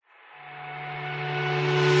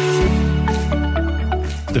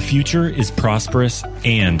The future is prosperous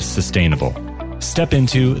and sustainable. Step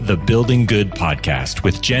into the Building Good podcast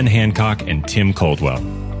with Jen Hancock and Tim Coldwell.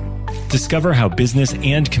 Discover how business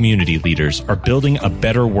and community leaders are building a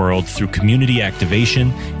better world through community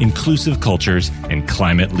activation, inclusive cultures, and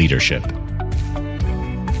climate leadership.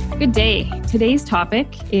 Good day. Today's topic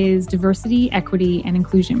is diversity, equity, and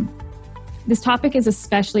inclusion. This topic is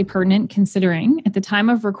especially pertinent considering at the time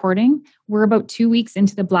of recording, we're about 2 weeks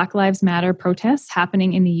into the Black Lives Matter protests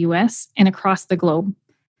happening in the US and across the globe.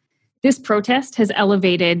 This protest has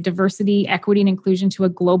elevated diversity, equity, and inclusion to a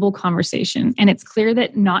global conversation, and it's clear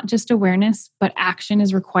that not just awareness, but action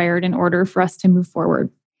is required in order for us to move forward.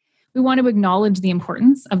 We want to acknowledge the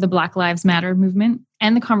importance of the Black Lives Matter movement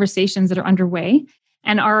and the conversations that are underway,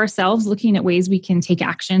 and are ourselves looking at ways we can take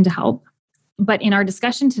action to help. But in our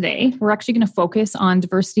discussion today, we're actually going to focus on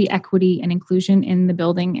diversity, equity, and inclusion in the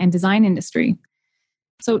building and design industry.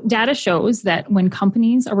 So data shows that when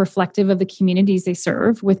companies are reflective of the communities they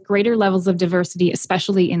serve with greater levels of diversity,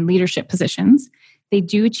 especially in leadership positions, they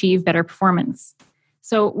do achieve better performance.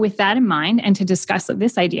 So with that in mind, and to discuss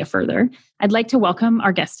this idea further, I'd like to welcome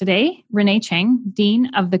our guest today, Renee Cheng,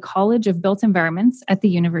 Dean of the College of Built Environments at the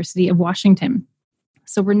University of Washington.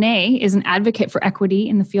 So Renee is an advocate for equity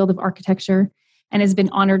in the field of architecture and has been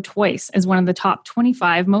honored twice as one of the top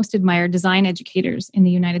 25 most admired design educators in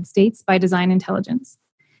the United States by Design Intelligence,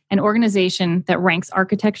 an organization that ranks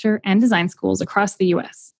architecture and design schools across the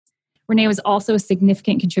U.S. Renee was also a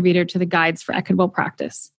significant contributor to the Guides for Equitable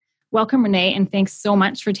Practice. Welcome, Renee, and thanks so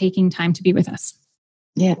much for taking time to be with us.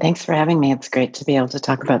 Yeah, thanks for having me. It's great to be able to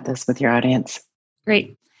talk about this with your audience.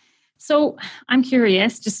 Great. So I'm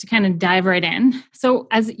curious, just to kind of dive right in. So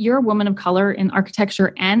as you're a woman of color in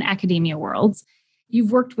architecture and academia worlds,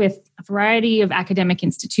 you've worked with a variety of academic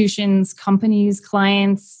institutions, companies,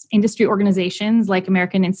 clients, industry organizations like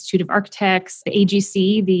American Institute of Architects, the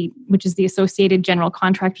AGC, which is the Associated General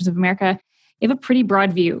Contractors of America. You have a pretty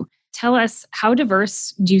broad view. Tell us, how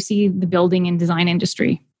diverse do you see the building and design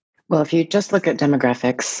industry? Well, if you just look at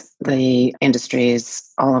demographics, the industries,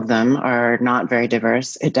 all of them are not very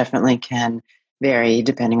diverse. It definitely can vary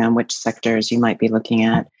depending on which sectors you might be looking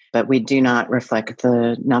at. But we do not reflect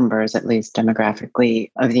the numbers, at least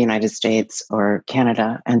demographically, of the United States or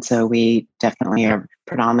Canada. And so we definitely are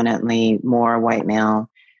predominantly more white male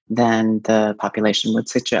than the population would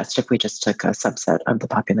suggest if we just took a subset of the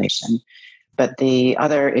population. But the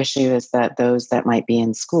other issue is that those that might be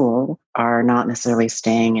in school are not necessarily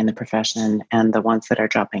staying in the profession, and the ones that are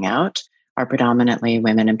dropping out are predominantly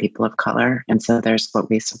women and people of color. And so there's what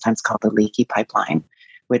we sometimes call the leaky pipeline,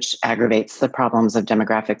 which aggravates the problems of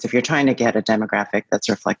demographics. If you're trying to get a demographic that's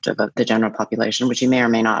reflective of the general population, which you may or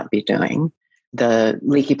may not be doing, the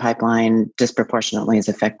leaky pipeline disproportionately is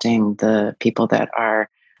affecting the people that are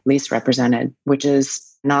least represented, which is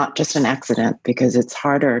not just an accident, because it's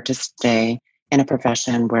harder to stay in a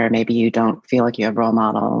profession where maybe you don't feel like you have role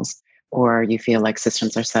models, or you feel like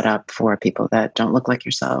systems are set up for people that don't look like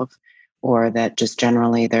yourself, or that just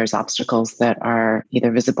generally there's obstacles that are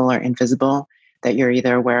either visible or invisible that you're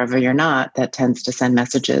either aware of or you're not, that tends to send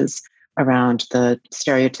messages around the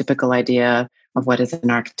stereotypical idea of what is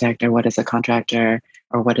an architect or what is a contractor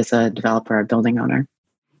or what is a developer or building owner.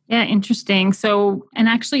 Yeah, interesting. So, and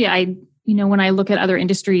actually, when I look at other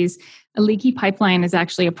industries, a leaky pipeline is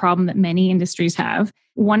actually a problem that many industries have.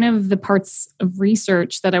 One of the parts of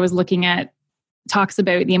research that I was looking at talks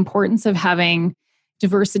about the importance of having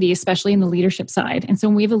diversity, especially in the leadership side. And so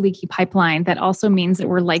when we have a leaky pipeline, that also means that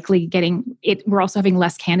we're also having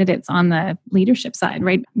less candidates on the leadership side,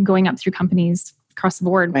 right? Going up through companies across the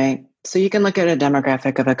board. Right. So you can look at a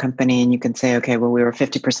demographic of a company and you can say, okay, well, we were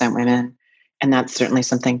 50% women. And that's certainly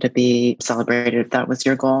something to be celebrated if that was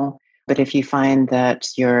your goal. But if you find that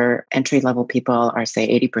your entry-level people are,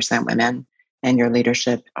 say, 80% women and your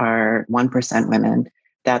leadership are 1% women,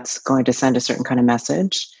 that's going to send a certain kind of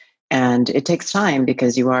message. And it takes time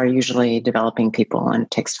because you are usually developing people and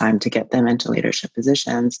it takes time to get them into leadership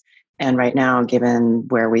positions. And right now, given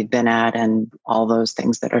where we've been at and all those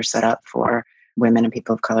things that are set up for women and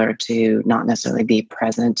people of color to not necessarily be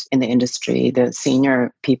present in the industry, the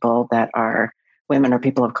senior people that are women or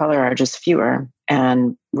people of color are just fewer.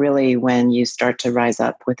 And really, when you start to rise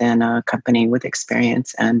up within a company with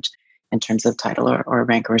experience and in terms of title or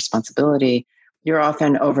rank or responsibility, you're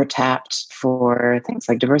often overtapped for things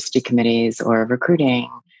like diversity committees or recruiting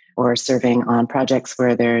or serving on projects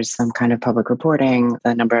where there's some kind of public reporting,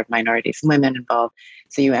 the number of minorities and women involved.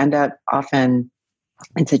 So you end up often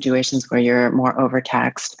in situations where you're more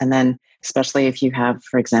overtaxed. And then especially if you have,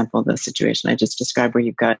 for example, the situation I just described where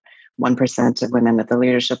you've got 1% of women at the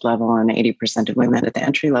leadership level and 80% of women at the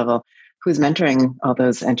entry level, who's mentoring all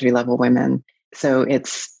those entry-level women. So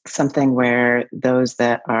it's something where those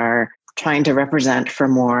that are trying to represent for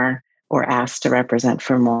more or asked to represent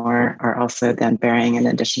for more are also then bearing an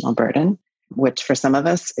additional burden, which for some of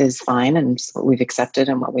us is fine and what we've accepted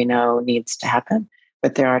and what we know needs to happen.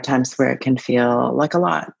 But there are times where it can feel like a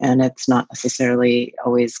lot, and it's not necessarily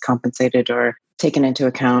always compensated or taken into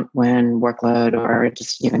account when workload or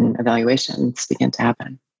just even evaluations begin to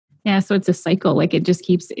happen. Yeah, so it's a cycle. Like it just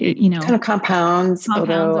keeps, kind of compounds.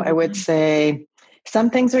 Although I would say some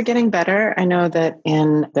things are getting better. I know that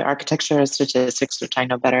in the architecture statistics, which I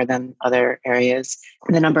know better than other areas,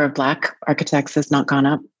 the number of Black architects has not gone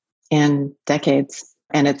up in decades.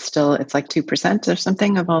 And it's like 2% or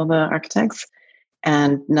something of all the architects.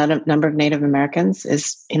 And number of Native Americans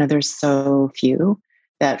is, there's so few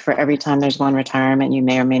that for every time there's one retirement, you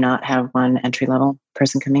may or may not have one entry-level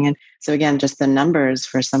person coming in. So again, just the numbers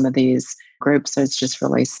for some of these groups is just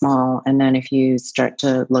really small. And then if you start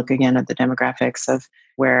to look again at the demographics of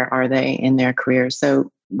where are they in their careers.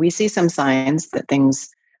 So we see some signs that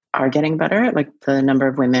things are getting better. Like the number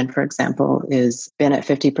of women, for example, is been at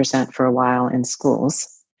 50% for a while in schools,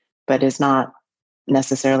 but is not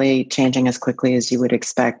necessarily changing as quickly as you would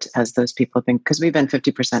expect as those people have been, because we've been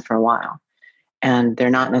 50% for a while. And they're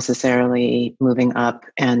not necessarily moving up,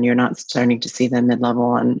 and you're not starting to see the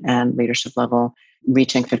mid-level and leadership level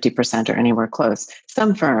reaching 50% or anywhere close.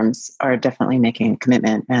 Some firms are definitely making a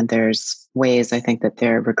commitment, and there's ways I think that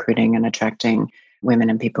they're recruiting and attracting women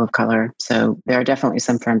and people of color. So there are definitely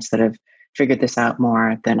some firms that have figured this out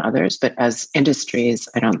more than others. But as industries,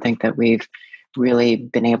 I don't think that we've really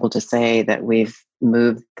been able to say that we've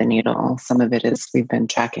moved the needle. Some of it is we've been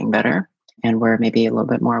tracking better, and we're maybe a little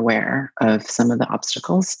bit more aware of some of the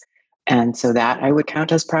obstacles. And so that I would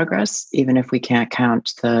count as progress, even if we can't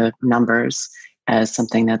count the numbers as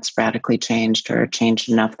something that's radically changed or changed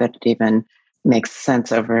enough that it even makes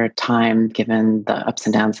sense over time, given the ups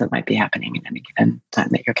and downs that might be happening in any given time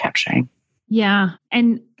that you're capturing. Yeah.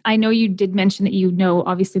 And I know you did mention that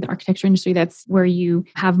obviously the architecture industry, that's where you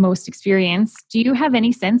have most experience. Do you have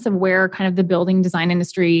any sense of where kind of the building design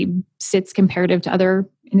industry sits comparative to other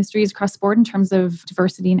industries across the board in terms of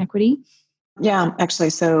diversity and equity? Yeah, actually.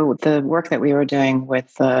 So the work that we were doing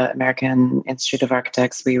with the American Institute of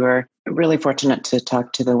Architects, we were really fortunate to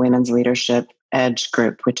talk to the Women's Leadership EDGE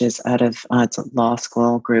group, which is it's a law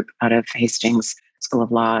school group out of Hastings School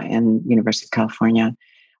of Law in University of California.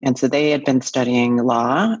 And so they had been studying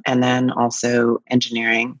law and then also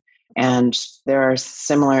engineering. And there are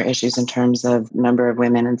similar issues in terms of number of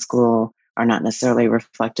women in school are not necessarily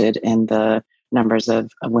reflected in the numbers of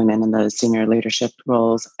women in the senior leadership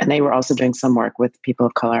roles. And they were also doing some work with people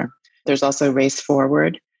of color. There's also Race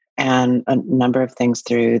Forward and a number of things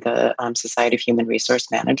through the Society of Human Resource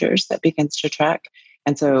Managers that begins to track.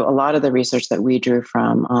 And so a lot of the research that we drew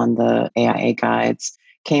from on the AIA guides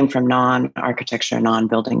came from non-architecture,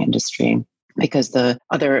 non-building industry, because the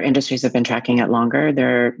other industries have been tracking it longer.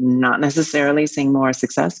 They're not necessarily seeing more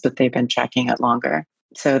success, but they've been tracking it longer.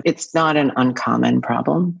 So it's not an uncommon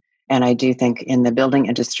problem. And I do think in the building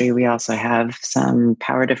industry, we also have some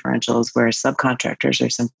power differentials where subcontractors are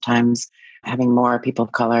sometimes having more people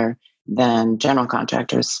of color than general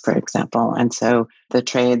contractors, for example. And so the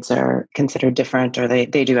trades are considered different, or they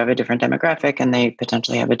do have a different demographic, and they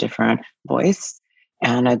potentially have a different voice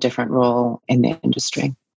and a different role in the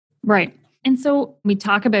industry. Right. And so we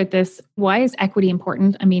talk about this. Why is equity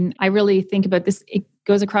important? I mean, I really think about this. It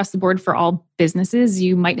goes across the board for all businesses.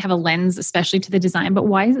 You might have a lens, especially to the design, but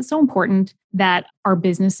why is it so important that our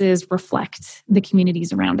businesses reflect the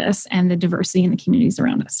communities around us and the diversity in the communities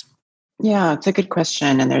around us? Yeah, it's a good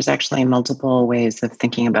question. And there's actually multiple ways of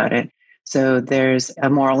thinking about it. So there's a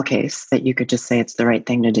moral case that you could just say it's the right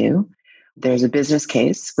thing to do. There's a business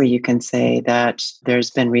case where you can say that there's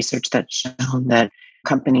been research that's shown that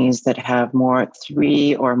companies that have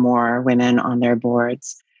 3 or more women on their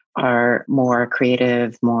boards are more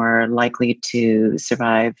creative, more likely to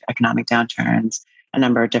survive economic downturns, a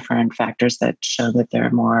number of different factors that show that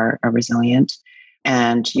they're more resilient.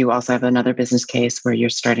 And you also have another business case where you're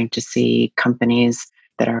starting to see companies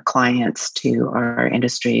that are clients to our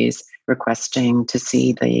industries requesting to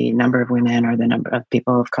see the number of women or the number of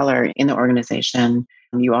people of color in the organization.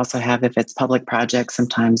 You also have, if it's public projects,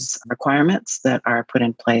 sometimes requirements that are put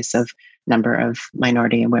in place of number of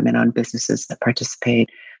minority and women-owned businesses that participate.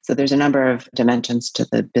 So there's a number of dimensions to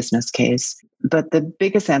the business case. But the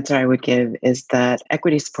biggest answer I would give is that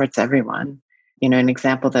equity supports everyone. An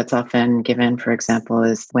example that's often given, for example,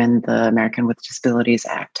 is when the American with Disabilities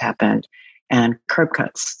Act happened and curb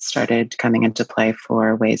cuts started coming into play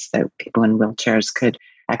for ways that people in wheelchairs could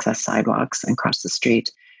access sidewalks and cross the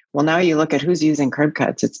street. Well, now you look at who's using curb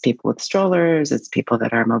cuts. It's people with strollers, it's people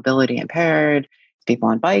that are mobility impaired, people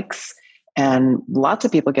on bikes. And lots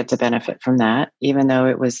of people get to benefit from that, even though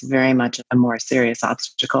it was very much a more serious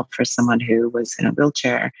obstacle for someone who was in a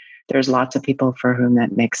wheelchair. There's lots of people for whom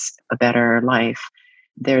that makes a better life.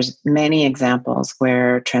 There's many examples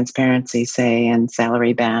where transparency, say, in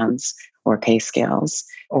salary bands or pay scales,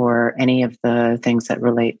 or any of the things that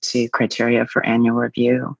relate to criteria for annual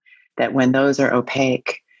review, that when those are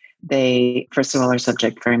opaque, they, first of all, are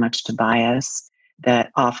subject very much to bias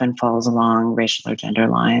that often falls along racial or gender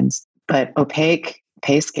lines. But opaque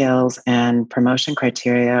pay scales and promotion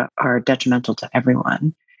criteria are detrimental to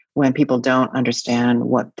everyone. When people don't understand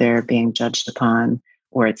what they're being judged upon,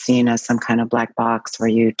 or it's seen as some kind of black box where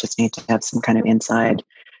you just need to have some kind of inside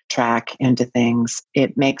track into things,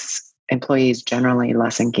 it makes employees generally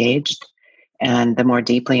less engaged. And the more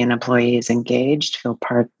deeply an employee is engaged,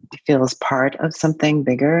 feels part of something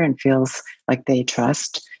bigger and feels like they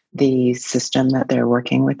trust the system that they're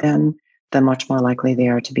working within, the much more likely they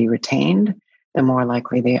are to be retained, the more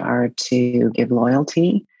likely they are to give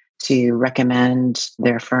loyalty, to recommend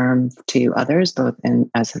their firm to others, both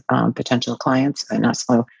as potential clients and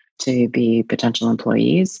also to be potential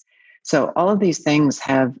employees. So all of these things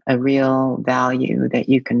have a real value that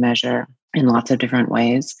you can measure in lots of different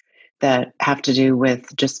ways that have to do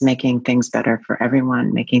with just making things better for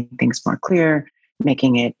everyone, making things more clear,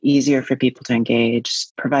 making it easier for people to engage,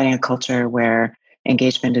 providing a culture where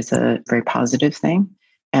engagement is a very positive thing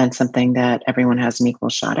and something that everyone has an equal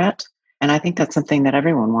shot at. And I think that's something that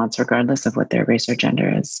everyone wants, regardless of what their race or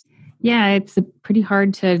gender is. Yeah, it's pretty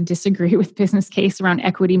hard to disagree with business case around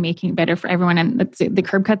equity, making it better for everyone. And the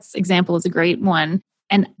curb cuts example is a great one.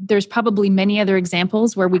 And there's probably many other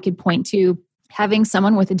examples where we could point to having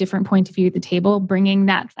someone with a different point of view at the table, bringing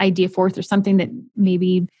that idea forth, or something that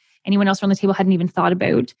maybe anyone else around the table hadn't even thought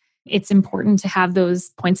about. It's important to have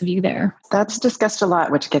those points of view there. That's discussed a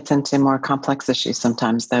lot, which gets into more complex issues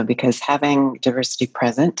sometimes, though, because having diversity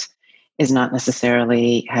present is not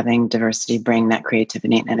necessarily having diversity bring that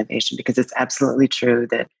creativity and innovation, because it's absolutely true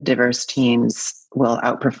that diverse teams will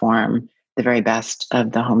outperform the very best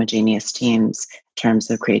of the homogeneous teams in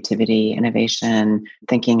terms of creativity, innovation,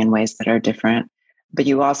 thinking in ways that are different. But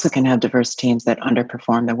you also can have diverse teams that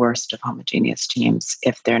underperform the worst of homogeneous teams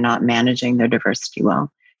if they're not managing their diversity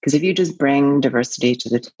well. Because if you just bring diversity to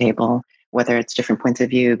the table, whether it's different points of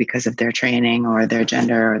view because of their training or their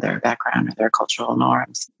gender or their background or their cultural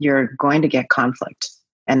norms, you're going to get conflict.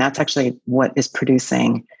 And that's actually what is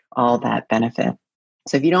producing all that benefit.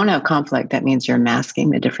 So if you don't have conflict, that means you're masking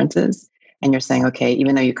the differences. And you're saying, okay,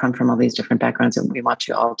 even though you come from all these different backgrounds, we want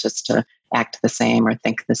you all just to act the same or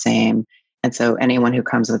think the same. And so anyone who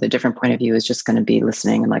comes with a different point of view is just going to be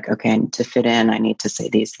listening and like, okay, to fit in, I need to say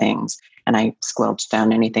these things. And I squelch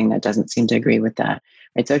down anything that doesn't seem to agree with that.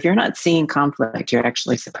 Right. So if you're not seeing conflict, you're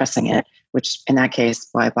actually suppressing it, which in that case,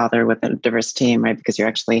 why bother with a diverse team, right? Because you're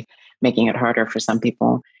actually making it harder for some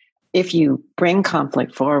people. If you bring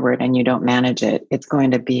conflict forward and you don't manage it, it's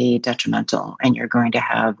going to be detrimental and you're going to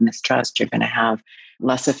have mistrust. You're going to have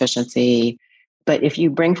less efficiency. But if you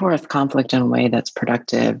bring forth conflict in a way that's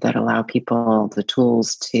productive, that allow people the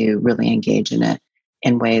tools to really engage in it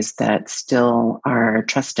in ways that still are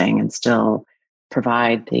trusting and still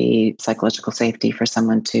provide the psychological safety for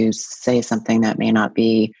someone to say something that may not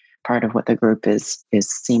be part of what the group is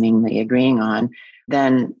seemingly agreeing on,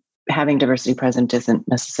 then having diversity present isn't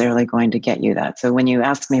necessarily going to get you that. So when you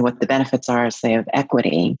ask me what the benefits are, say, of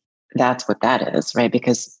equity, that's what that is, right?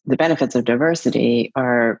 Because the benefits of diversity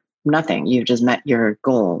are nothing. You've just met your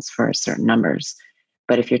goals for certain numbers.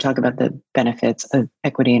 But if you're talking about the benefits of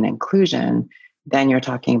equity and inclusion, then you're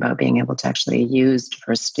talking about being able to actually use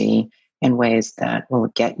diversity in ways that will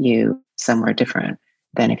get you somewhere different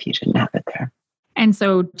than if you didn't have it there. And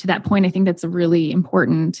so to that point, I think that's a really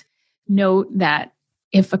important note that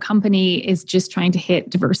if a company is just trying to hit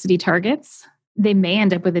diversity targets, they may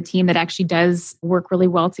end up with a team that actually does work really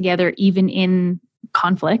well together, even in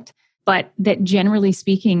conflict. But that generally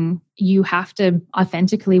speaking, you have to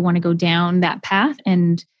authentically want to go down that path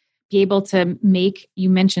and be able to make, you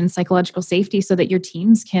mentioned psychological safety, so that your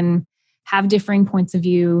teams can have differing points of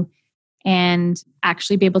view and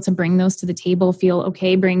actually be able to bring those to the table, feel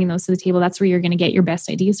okay bringing those to the table. That's where you're going to get your best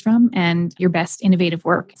ideas from and your best innovative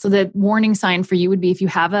work. So the warning sign for you would be if you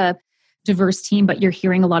have a diverse team, but you're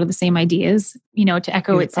hearing a lot of the same ideas, to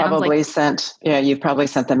echo, you've it sounds probably like... you've probably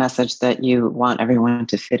sent the message that you want everyone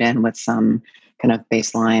to fit in with some kind of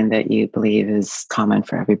baseline that you believe is common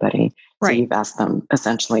for everybody. Right. So you've asked them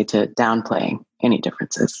essentially to downplay any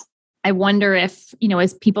differences. I wonder if,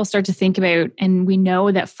 as people start to think about, and we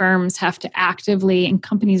know that firms have to actively, and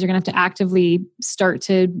companies are going to have to actively start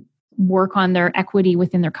to work on their equity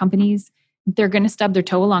within their companies, they're going to stub their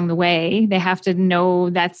toe along the way. They have to know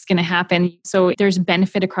that's going to happen. So there's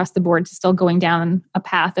benefit across the board to still going down a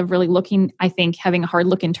path of really looking, I think, having a hard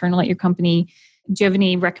look internal at your company. Do you have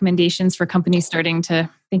any recommendations for companies starting to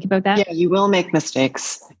think about that? Yeah, you will make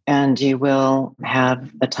mistakes and you will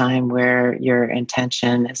have a time where your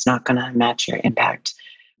intention is not going to match your impact.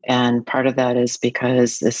 And part of that is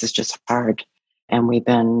because this is just hard. And we've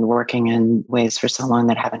been working in ways for so long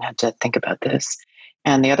that haven't had to think about this.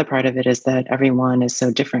 And the other part of it is that everyone is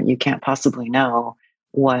so different. You can't possibly know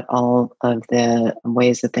what all of the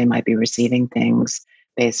ways that they might be receiving things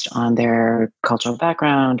based on their cultural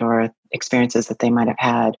background or experiences that they might have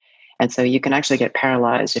had. And so you can actually get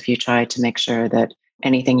paralyzed if you try to make sure that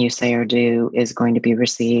anything you say or do is going to be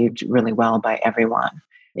received really well by everyone.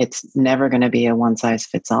 It's never going to be a one size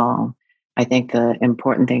fits all. I think the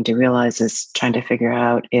important thing to realize is trying to figure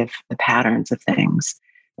out if the patterns of things,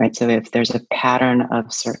 right? So if there's a pattern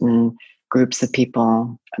of certain groups of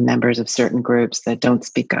people, members of certain groups that don't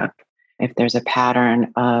speak up, if there's a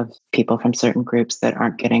pattern of people from certain groups that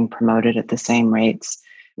aren't getting promoted at the same rates,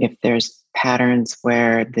 if there's patterns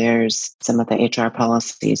where there's some of the HR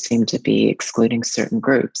policies seem to be excluding certain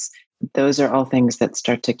groups, those are all things that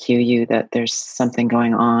start to cue you that there's something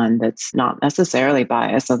going on that's not necessarily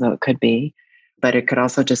bias, although it could be, but it could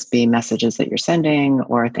also just be messages that you're sending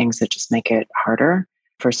or things that just make it harder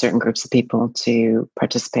for certain groups of people to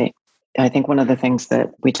participate. I think one of the things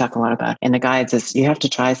that we talk a lot about in the guides is you have to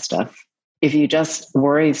try stuff. If you just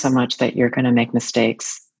worry so much that you're going to make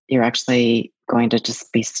mistakes, you're actually going to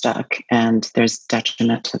just be stuck. And there's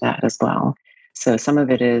detriment to that as well. So some of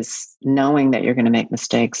it is knowing that you're going to make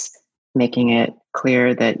mistakes, making it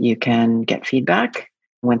clear that you can get feedback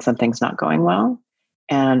when something's not going well,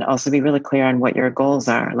 and also be really clear on what your goals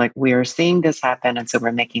are. Like, we are seeing this happen, and so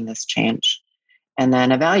we're making this change. And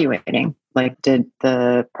then evaluating, like, did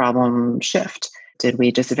the problem shift? Did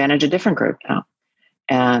we disadvantage a different group now?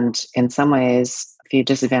 And in some ways, if you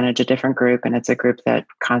disadvantage a different group and it's a group that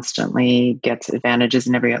constantly gets advantages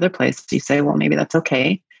in every other place, you say, well, maybe that's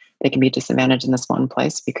okay. They can be disadvantaged in this one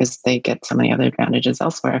place because they get so many other advantages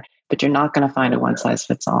elsewhere, but you're not going to find a one size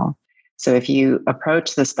fits all. So if you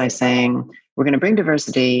approach this by saying, we're going to bring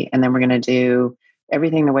diversity and then we're going to do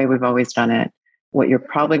everything the way we've always done it, what you're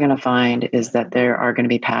probably going to find is that there are going to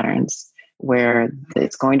be patterns where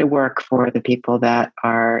it's going to work for the people that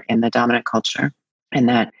are in the dominant culture and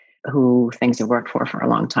that who things have worked for a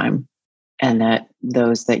long time. And that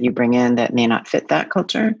those that you bring in that may not fit that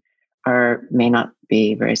culture may not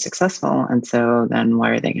be very successful. And so then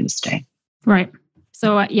why are they going to stay? Right.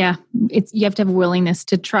 So you have to have a willingness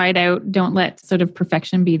to try it out. Don't let sort of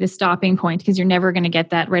perfection be the stopping point, because you're never going to get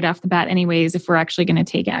that right off the bat anyways, if we're actually going to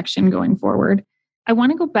take action going forward. I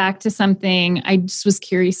want to go back to something I just was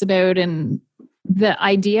curious about, and the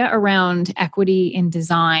idea around equity in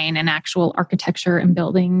design and actual architecture and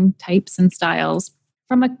building types and styles.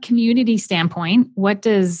 From a community standpoint, what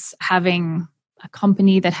does having a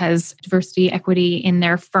company that has diversity, equity in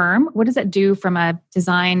their firm, what does that do from a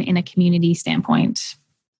design in a community standpoint?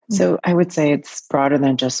 So I would say it's broader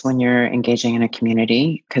than just when you're engaging in a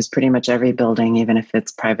community, because pretty much every building, even if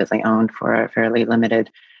it's privately owned for a fairly limited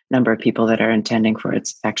number of people that are intending for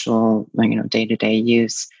its actual, day-to-day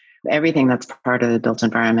use, everything that's part of the built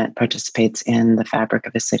environment participates in the fabric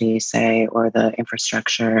of a city, say, or the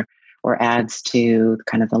infrastructure, or adds to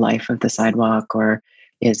kind of the life of the sidewalk, or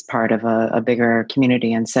is part of a bigger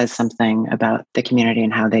community and says something about the community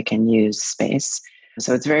and how they can use space.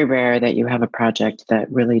 So it's very rare that you have a project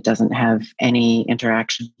that really doesn't have any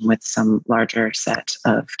interaction with some larger set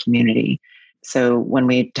of community. So when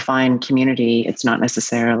we define community, it's not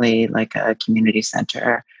necessarily like a community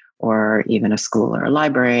center or even a school or a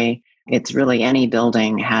library. It's really any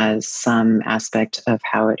building has some aspect of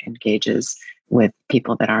how it engages with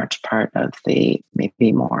people that aren't part of the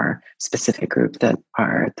maybe more specific group that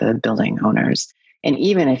are the building owners. And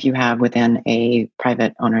even if you have within a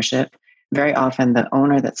private ownership, very often the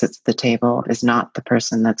owner that sits at the table is not the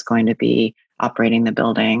person that's going to be operating the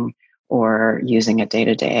building or using it day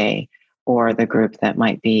to day, or the group that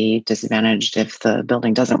might be disadvantaged if the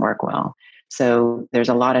building doesn't work well. So there's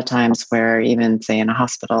a lot of times where even, say, in a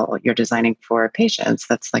hospital, you're designing for patients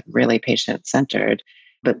that's like really patient-centered,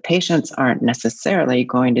 but patients aren't necessarily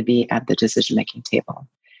going to be at the decision-making table.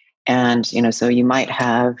 And, so you might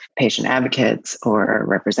have patient advocates or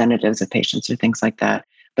representatives of patients or things like that,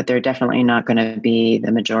 but they're definitely not going to be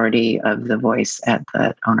the majority of the voice at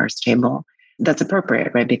the owner's table. that's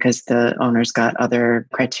appropriate, right? Because the owner's got other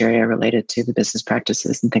criteria related to the business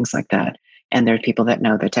practices and things like that. And there are people that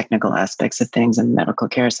know the technical aspects of things and medical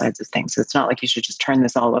care sides of things. So it's not like you should just turn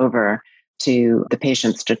this all over to the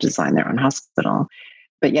patients to design their own hospital.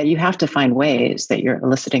 But yet you have to find ways that you're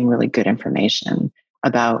eliciting really good information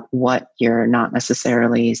about what you're not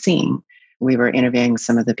necessarily seeing. We were interviewing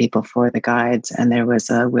some of the people for the guides, and there was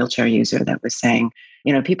a wheelchair user that was saying,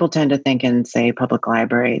 people tend to think in, say, public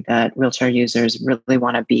library that wheelchair users really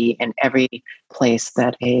want to be in every place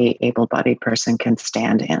that a able-bodied person can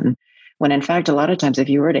stand in. When in fact, a lot of times, if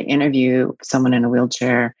you were to interview someone in a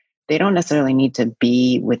wheelchair, they don't necessarily need to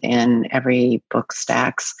be within every book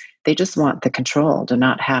stacks. They just want the control to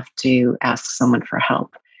not have to ask someone for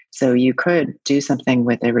help. So you could do something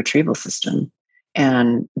with a retrieval system.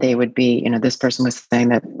 And they would be, this person was saying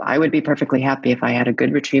that I would be perfectly happy if I had a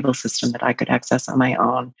good retrieval system that I could access on my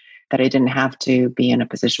own, that I didn't have to be in a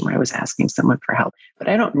position where I was asking someone for help. But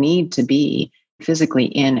I don't need to be physically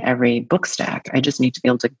in every book stack. I just need to be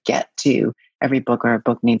able to get to every book, or a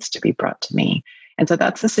book needs to be brought to me. And so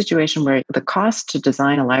that's the situation where the cost to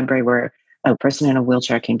design a library where a person in a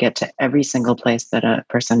wheelchair can get to every single place that a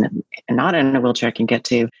person not in a wheelchair can get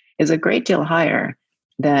to is a great deal higher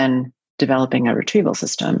than developing a retrieval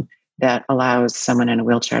system that allows someone in a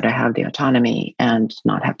wheelchair to have the autonomy and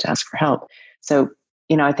not have to ask for help. So,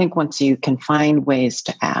 I think once you can find ways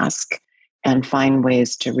to ask and find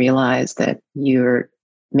ways to realize that you're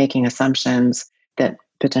making assumptions that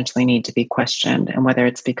potentially need to be questioned, and whether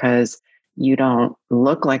it's because you don't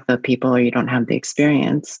look like the people or you don't have the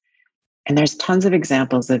experience. And there's tons of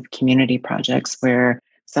examples of community projects where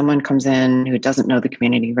someone comes in who doesn't know the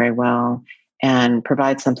community very well and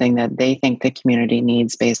provide something that they think the community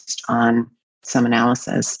needs based on some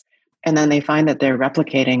analysis. And then they find that they're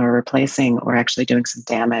replicating or replacing or actually doing some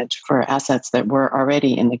damage for assets that were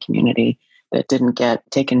already in the community that didn't get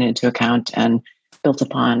taken into account and built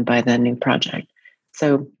upon by the new project.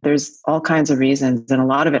 So there's all kinds of reasons, and a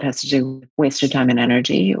lot of it has to do with wasted time and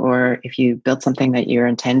energy, or if you build something that you're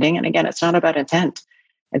intending. And again, it's not about intent.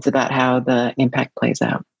 It's about how the impact plays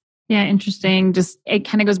out. Yeah, interesting. Just it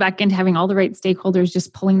kind of goes back into having all the right stakeholders,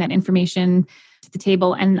 just pulling that information to the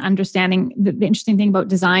table and understanding. The interesting thing about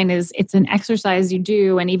design is it's an exercise you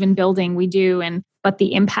do, and even building we do. But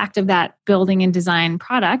the impact of that building and design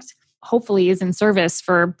product hopefully is in service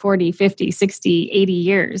for 40, 50, 60, 80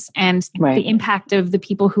 years. And right. The impact of the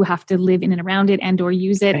people who have to live in and around it and or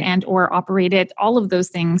use it and or operate it, all of those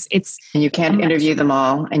things. And you can't interview them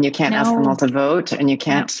all, and you can't ask them all to vote, and you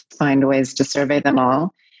can't find ways to survey them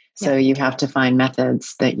all. So you have to find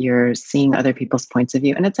methods that you're seeing other people's points of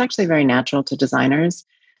view. And it's actually very natural to designers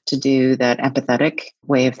to do that empathetic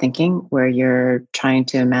way of thinking where you're trying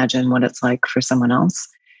to imagine what it's like for someone else.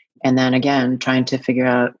 And then again, trying to figure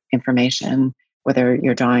out information, whether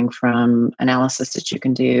you're drawing from analysis that you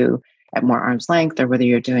can do at more arm's length, or whether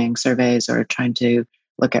you're doing surveys or trying to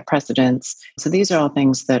look at precedents. So these are all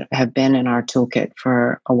things that have been in our toolkit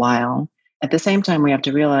for a while. At the same time, we have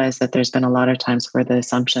to realize that there's been a lot of times where the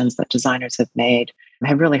assumptions that designers have made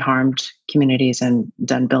have really harmed communities and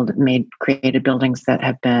created buildings that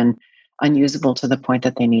have been unusable to the point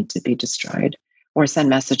that they need to be destroyed, or send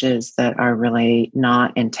messages that are really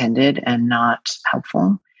not intended and not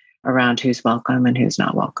helpful around who's welcome and who's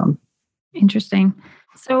not welcome. Interesting.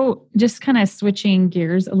 So just kind of switching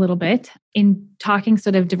gears a little bit in talking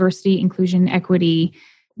sort of diversity, inclusion, equity.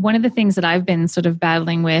 One of the things that I've been sort of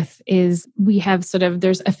battling with is we have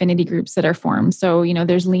there's affinity groups that are formed. So,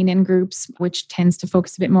 there's lean-in groups, which tends to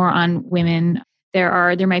focus a bit more on women.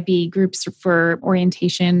 There might be groups for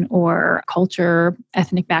orientation or culture,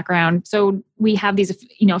 ethnic background. So we have these,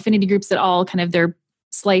 affinity groups that all kind of they're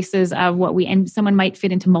slices of and someone might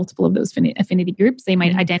fit into multiple of those affinity groups they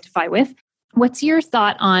might identify with. What's your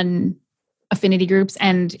thought on affinity groups,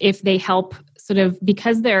 and if they help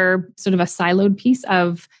because they're sort of a siloed piece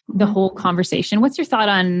of the whole conversation? What's your thought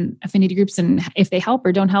on affinity groups and if they help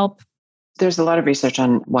or don't help? There's a lot of research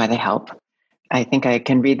on why they help. I think I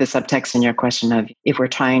can read the subtext in your question of if we're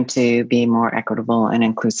trying to be more equitable and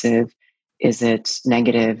inclusive, is it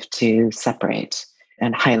negative to separate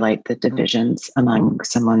and highlight the divisions among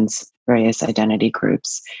someone's various identity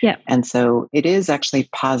groups? Yeah. And so it is actually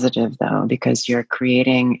positive, though, because you're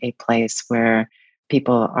creating a place where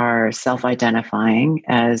people are self-identifying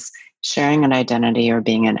as sharing an identity or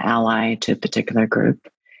being an ally to a particular group,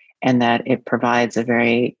 and that it provides a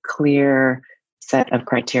very clear set of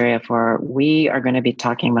criteria for we are going to be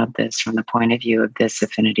talking about this from the point of view of this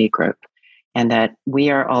affinity group. and that we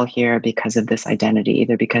are all here because of this identity,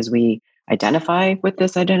 either because we identify with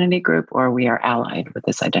this identity group or we are allied with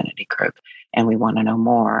this identity group. And we want to know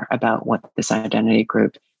more about what this identity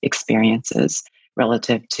group experiences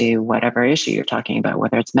relative to whatever issue you're talking about,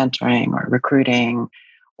 whether it's mentoring or recruiting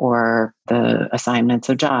or the assignments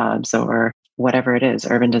of jobs or whatever it is,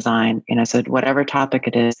 urban design, so whatever topic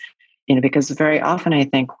it is, because very often I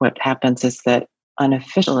think what happens is that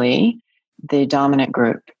unofficially, the dominant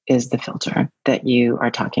group is the filter that you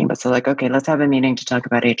are talking about. So like, okay, let's have a meeting to talk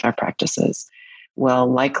about HR practices.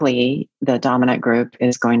 Well, likely the dominant group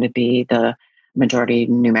is going to be the majority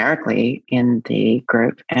numerically in the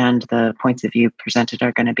group, and the points of view presented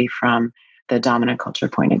are going to be from the dominant culture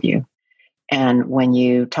point of view. And when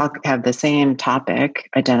you have the same topic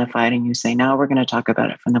identified and you say, now we're going to talk about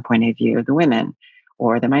it from the point of view of the women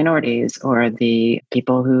or the minorities or the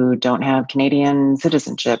people who don't have Canadian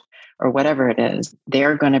citizenship or whatever it is,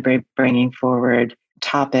 they're going to be bringing forward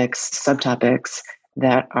topics, subtopics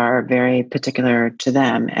that are very particular to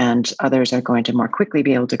them. And others are going to more quickly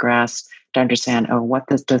be able to grasp, to understand, oh, what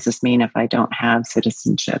does this mean if I don't have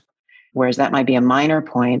citizenship? Whereas that might be a minor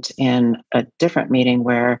point in a different meeting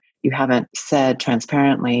where you haven't said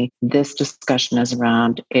transparently, this discussion is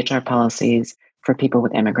around HR policies for people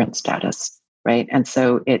with immigrant status, right? And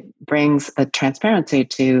so it brings a transparency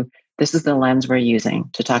to, this is the lens we're using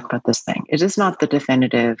to talk about this thing. It is not the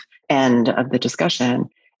definitive end of the discussion.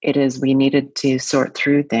 It is, we needed to sort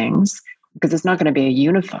through things because it's not going to be a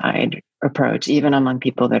unified approach, even among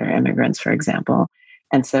people that are immigrants, for example.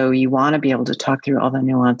 And so you want to be able to talk through all the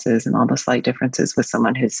nuances and all the slight differences with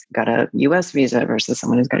someone who's got a US visa versus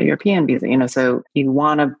someone who's got a European visa, so you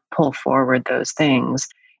want to pull forward those things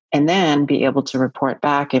and then be able to report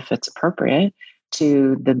back, if it's appropriate,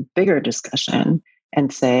 to the bigger discussion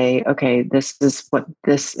and say, okay, this is what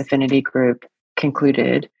this affinity group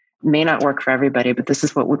concluded. May not work for everybody, but this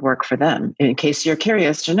is what would work for them. In case you're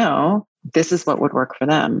curious to know, this is what would work for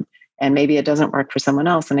them. And maybe it doesn't work for someone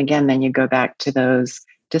else. And again, then you go back to those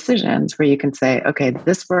decisions where you can say, okay,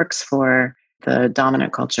 this works for the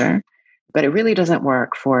dominant culture, but it really doesn't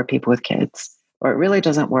work for people with kids, or it really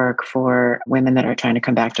doesn't work for women that are trying to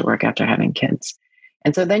come back to work after having kids.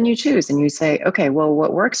 And so then you choose and you say, okay, well,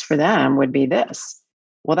 what works for them would be this.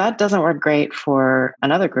 Well, that doesn't work great for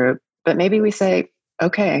another group, but maybe we say,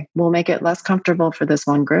 okay, we'll make it less comfortable for this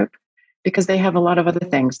one group because they have a lot of other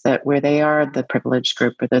things that where they are the privileged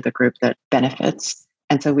group or they're the group that benefits.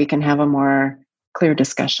 And so we can have a more clear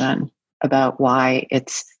discussion about why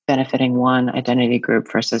it's benefiting one identity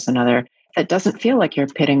group versus another. It doesn't feel like you're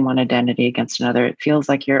pitting one identity against another. It feels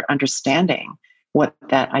like you're understanding what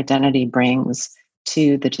that identity brings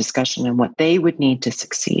to the discussion and what they would need to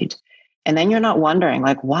succeed. And then you're not wondering,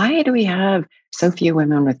 like, why do we have so few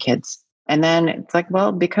women with kids? And then it's like,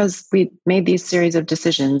 well, because we made these series of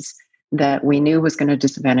decisions that we knew was going to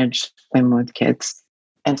disadvantage women with kids.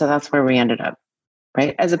 And so that's where we ended up,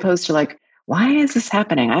 right? As opposed to like, why is this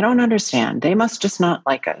happening? I don't understand. They must just not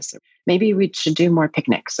like us. Maybe we should do more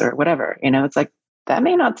picnics or whatever. It's like, that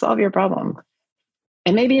may not solve your problem.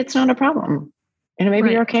 And maybe it's not a problem. Maybe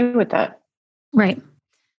Right. You're okay with that. Right.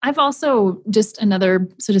 I've also, just another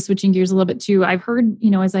sort of switching gears a little bit too, I've heard,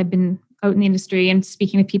 as I've been out in the industry and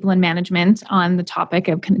speaking with people in management on the topic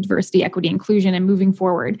of kind of diversity, equity, inclusion, and moving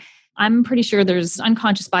forward, I'm pretty sure there's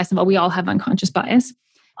unconscious bias. Well, we all have unconscious bias.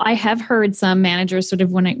 I have heard some managers sort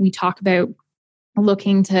of when we talk about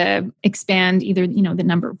looking to expand either, the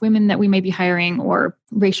number of women that we may be hiring or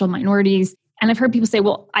racial minorities. And I've heard people say,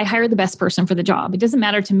 well, I hire the best person for the job. It doesn't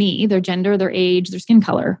matter to me, their gender, their age, their skin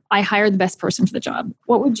color. I hire the best person for the job.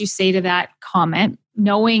 What would you say to that comment,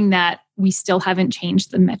 knowing that we still haven't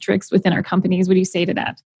changed the metrics within our companies? What do you say to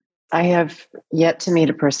that? I have yet to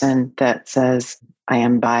meet a person that says, I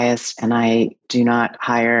am biased and I do not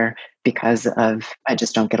hire because of, I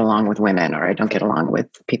just don't get along with women or I don't get along with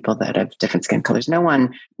people that have different skin colors. No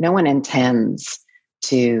one intends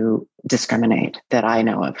to discriminate that I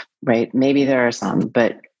know of, right? Maybe there are some,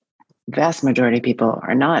 but vast majority of people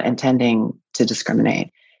are not intending to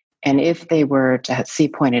discriminate. And if they were to see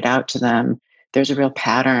pointed out to them, there's a real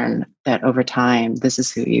pattern that over time, this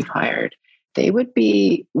is who you've hired. They would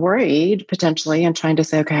be worried potentially and trying to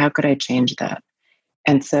say, okay, how could I change that?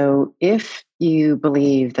 And so if you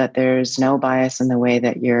believe that there's no bias in the way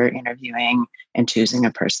that you're interviewing and choosing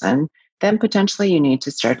a person, then potentially you need to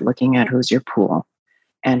start looking at who's your pool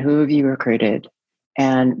and who have you recruited.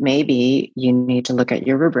 And maybe you need to look at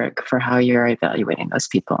your rubric for how you're evaluating those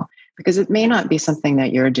people, because it may not be something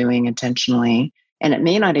that you're doing intentionally, and it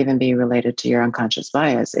may not even be related to your unconscious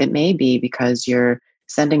bias. It may be because you're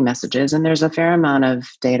sending messages, and there's a fair amount of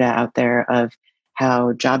data out there of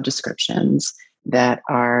how job descriptions that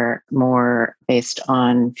are more based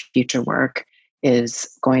on future work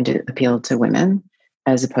is going to appeal to women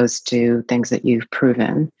as opposed to things that you've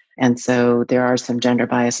proven. And so there are some gender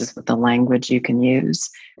biases with the language you can use.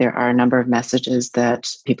 There are a number of messages that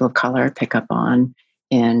people of color pick up on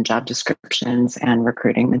in job descriptions and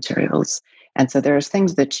recruiting materials. And so there's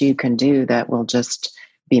things that you can do that will just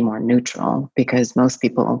be more neutral, because most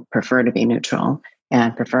people prefer to be neutral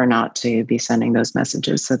and prefer not to be sending those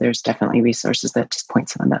messages. So there's definitely resources that just point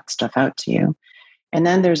some of that stuff out to you. And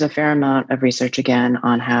then there's a fair amount of research, again,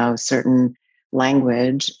 on how certain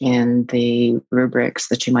language in the rubrics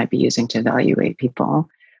that you might be using to evaluate people.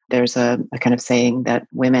 There's a kind of saying that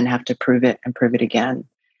women have to prove it and prove it again.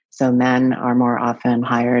 So men are more often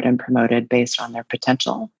hired and promoted based on their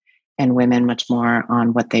potential, and women much more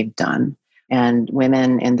on what they've done. And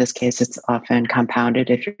women, in this case, it's often compounded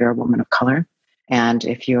if you're a woman of color. And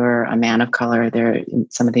if you're a man of color,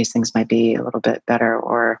 some of these things might be a little bit better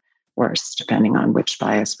or worse, depending on which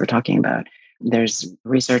bias we're talking about. There's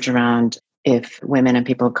research around if women and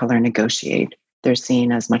people of color negotiate, they're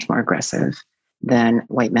seen as much more aggressive than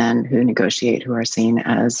white men who negotiate, who are seen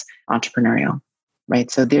as entrepreneurial, right?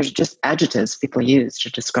 So there's just adjectives people use to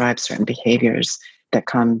describe certain behaviors that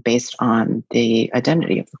come based on the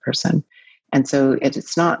identity of the person. And so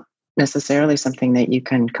it's not necessarily something that you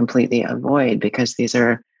can completely avoid, because these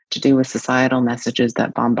are to do with societal messages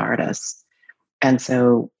that bombard us. And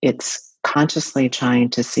so it's consciously trying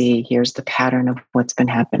to see, here's the pattern of what's been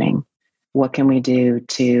happening. What can we do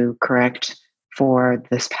to correct for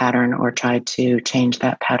this pattern or try to change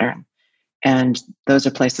that pattern? And those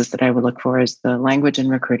are places that I would look for, is the language in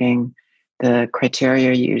recruiting, the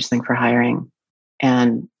criteria you're using for hiring,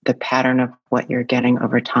 and the pattern of what you're getting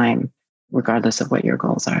over time, regardless of what your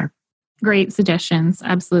goals are. Great suggestions.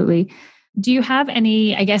 Absolutely. Do you have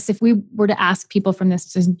any, I guess, if we were to ask people from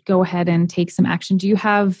this to go ahead and take some action, do you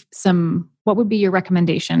have what would be your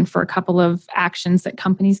recommendation for a couple of actions that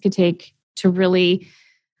companies could take to really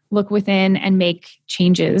look within and make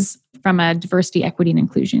changes from a diversity, equity, and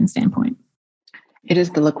inclusion standpoint? It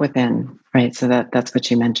is the look within, right? So that's what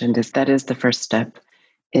you mentioned, that is the first step,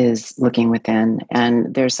 is looking within.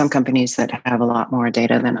 And there's some companies that have a lot more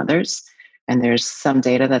data than others. And there's some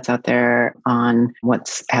data that's out there on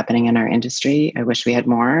what's happening in our industry. I wish we had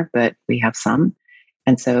more, but we have some.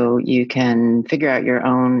 And so you can figure out your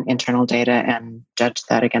own internal data and judge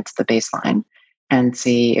that against the baseline and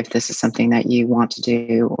see if this is something that you want to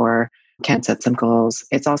do or can set some goals.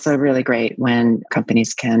 It's also really great when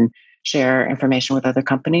companies can share information with other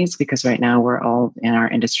companies, because right now we're all in our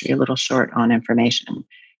industry a little short on information.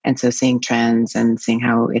 And so seeing trends and seeing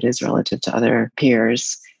how it is relative to other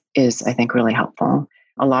peers is, I think, really helpful.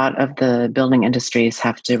 A lot of the building industries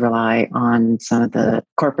have to rely on some of the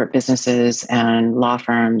corporate businesses and law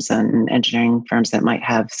firms and engineering firms that might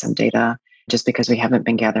have some data, just because we haven't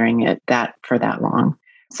been gathering it for that long.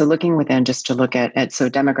 So looking within, just to look at it. So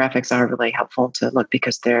demographics are really helpful to look,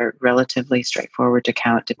 because they're relatively straightforward to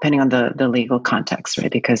count, depending on the legal context,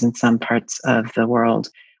 right? Because in some parts of the world,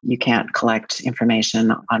 you can't collect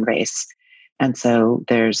information on race. And so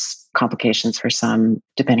there's complications for some,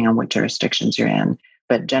 depending on what jurisdictions you're in.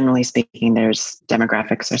 But generally speaking, there's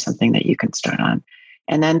demographics or something that you can start on.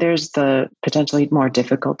 And then there's the potentially more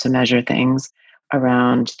difficult to measure things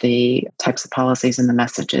around the types of policies and the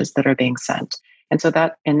messages that are being sent. And so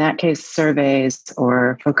that, in that case, surveys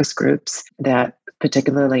or focus groups that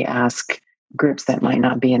particularly ask groups that might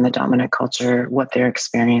not be in the dominant culture what their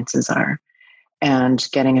experiences are, and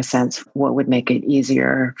getting a sense what would make it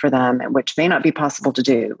easier for them, which may not be possible to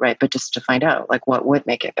do, right? But just to find out, like, what would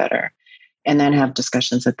make it better. And then have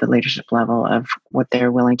discussions at the leadership level of what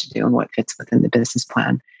they're willing to do and what fits within the business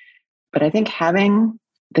plan. But I think having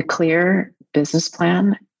the clear business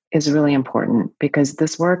plan is really important, because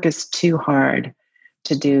this work is too hard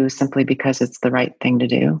to do simply because it's the right thing to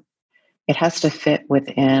do. It has to fit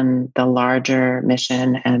within the larger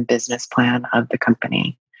mission and business plan of the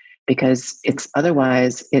company, because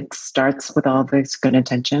otherwise it starts with all these good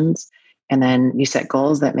intentions, and then you set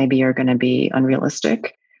goals that maybe are going to be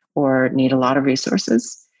unrealistic or need a lot of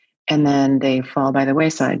resources, and then they fall by the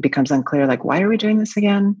wayside. It becomes unclear, like, why are we doing this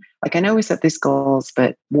again? Like, I know we set these goals,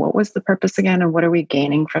 but what was the purpose again, and what are we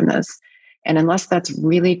gaining from this? And unless that's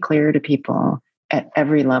really clear to people at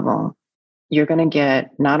every level, you're going to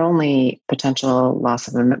get not only potential loss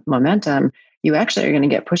of momentum, you actually are going to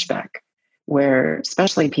get pushback, where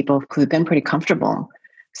especially people who've been pretty comfortable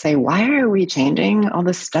say, why are we changing all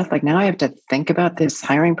this stuff? Like, now I have to think about this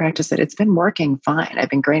hiring practice that it's been working fine. I've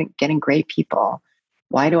been getting great people.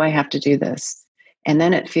 Why do I have to do this? And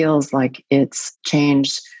then it feels like it's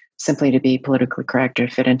changed simply to be politically correct or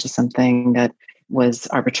fit into something that was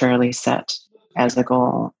arbitrarily set as a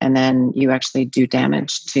goal. And then you actually do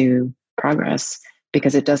damage to progress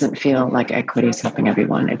because it doesn't feel like equity is helping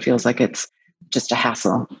everyone. It feels like it's just a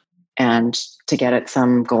hassle. And to get at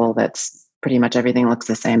some goal that's pretty much everything looks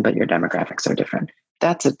the same, but your demographics are different.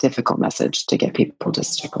 That's a difficult message to get people to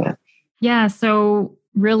stick with. Yeah. So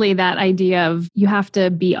really that idea of you have to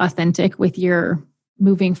be authentic with your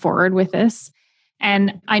moving forward with this.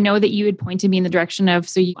 And I know that you had pointed me in the direction of,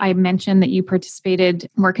 I mentioned that you participated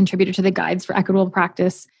or contributed to the guides for equitable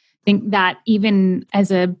practice. I think that even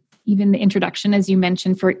the introduction, as you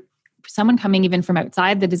mentioned, for someone coming even from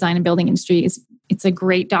outside the design and building industry, it's a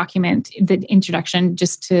great document, the introduction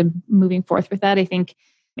just to moving forth with that. I think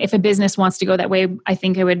if a business wants to go that way, I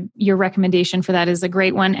think your recommendation for that is a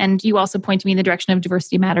great one. And you also point me in the direction of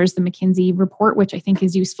Diversity Matters, the McKinsey report, which I think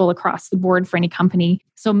is useful across the board for any company.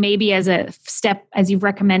 So maybe as a step, as you've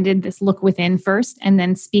recommended, this look within first, and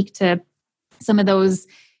then speak to some of those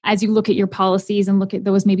as you look at your policies and look at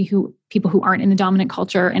those maybe people who aren't in the dominant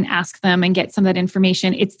culture and ask them and get some of that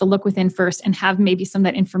information. It's the look within first and have maybe some of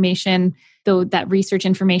that information, though that research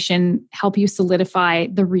information, help you solidify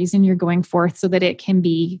the reason you're going forth so that it can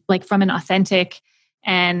be like from an authentic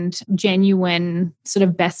and genuine sort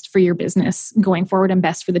of best for your business going forward and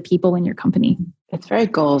best for the people in your company. It's very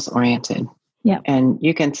goals oriented. Yeah. And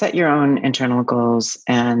you can set your own internal goals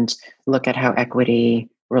and look at how equity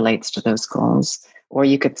relates to those goals. Or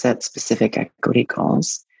you could set specific equity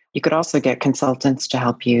goals. You could also get consultants to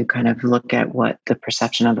help you kind of look at what the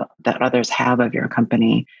perception that others have of your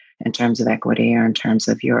company in terms of equity or in terms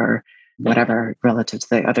of your whatever relative to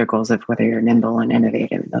the other goals of whether you're nimble and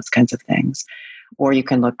innovative and those kinds of things. Or you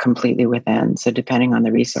can look completely within. So depending on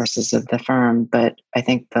the resources of the firm, but I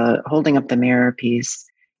think the holding up the mirror piece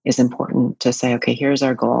is important to say, okay, here's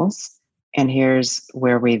our goals and here's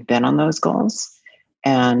where we've been on those goals.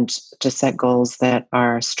 And to set goals that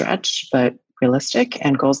are stretched but realistic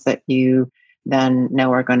and goals that you then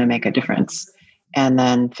know are going to make a difference. And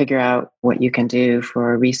then figure out what you can do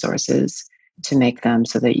for resources to make them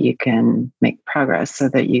so that you can make progress, so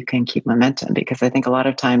that you can keep momentum. Because I think a lot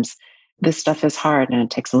of times this stuff is hard and it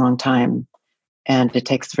takes a long time. And it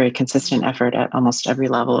takes very consistent effort at almost every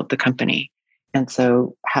level of the company. And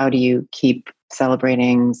so how do you keep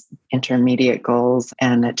celebrating intermediate goals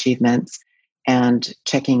and achievements and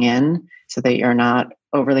checking in so that you're not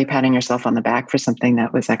overly patting yourself on the back for something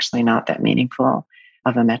that was actually not that meaningful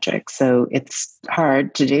of a metric. So it's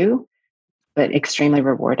hard to do, but extremely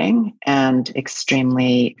rewarding and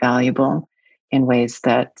extremely valuable in ways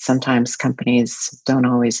that sometimes companies don't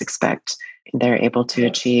always expect. They're able to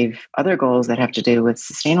achieve other goals that have to do with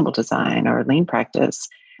sustainable design or lean practice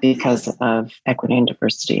because of equity and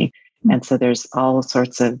diversity. And so there's all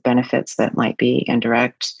sorts of benefits that might be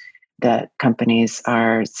indirect that companies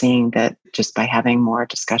are seeing, that just by having more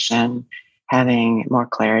discussion, having more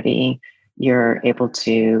clarity, you're able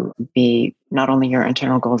to be not only your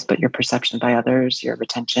internal goals, but your perception by others, your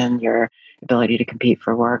retention, your ability to compete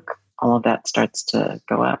for work, all of that starts to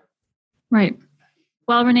go up. Right.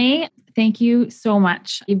 Well, Renee, thank you so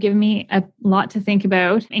much. You've given me a lot to think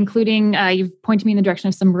about, including you've pointed me in the direction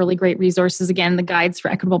of some really great resources. Again, the guides for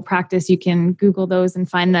equitable practice, you can Google those and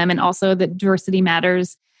find them. And also the Diversity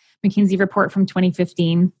Matters McKinsey report from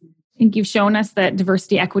 2015. I think you've shown us that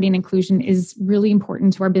diversity, equity, and inclusion is really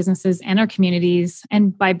important to our businesses and our communities.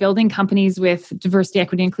 And by building companies with diversity,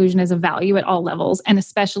 equity, and inclusion as a value at all levels, and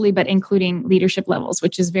especially, but including leadership levels,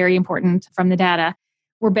 which is very important from the data,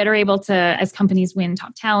 we're better able to, as companies, win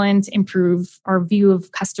top talent, improve our view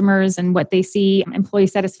of customers and what they see, employee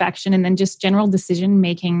satisfaction, and then just general decision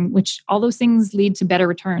making, which all those things lead to better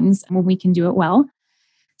returns when we can do it well.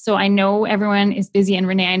 So I know everyone is busy, and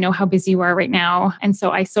Renee, I know how busy you are right now. And so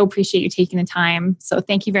I so appreciate you taking the time. So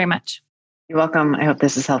thank you very much. You're welcome. I hope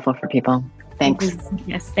this is helpful for people. Thanks.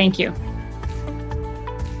 Yes, thank you.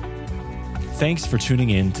 Thanks for tuning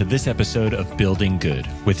in to this episode of Building Good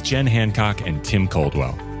with Jen Hancock and Tim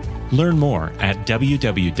Coldwell. Learn more at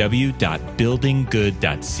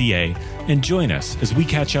www.buildinggood.ca and join us as we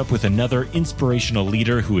catch up with another inspirational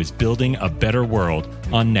leader who is building a better world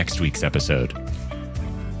on next week's episode.